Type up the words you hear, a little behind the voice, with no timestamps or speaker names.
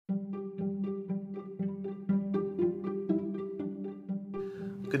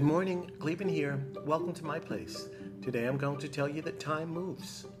Good morning, Cleveland here. Welcome to my place. Today I'm going to tell you that time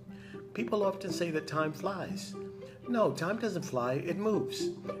moves. People often say that time flies. No, time doesn't fly, it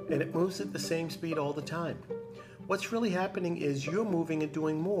moves. And it moves at the same speed all the time. What's really happening is you're moving and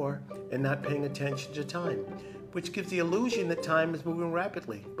doing more and not paying attention to time, which gives the illusion that time is moving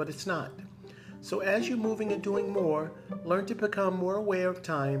rapidly, but it's not. So as you're moving and doing more, learn to become more aware of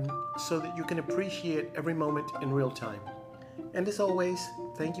time so that you can appreciate every moment in real time. And as always,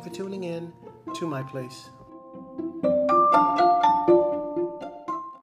 thank you for tuning in to my place.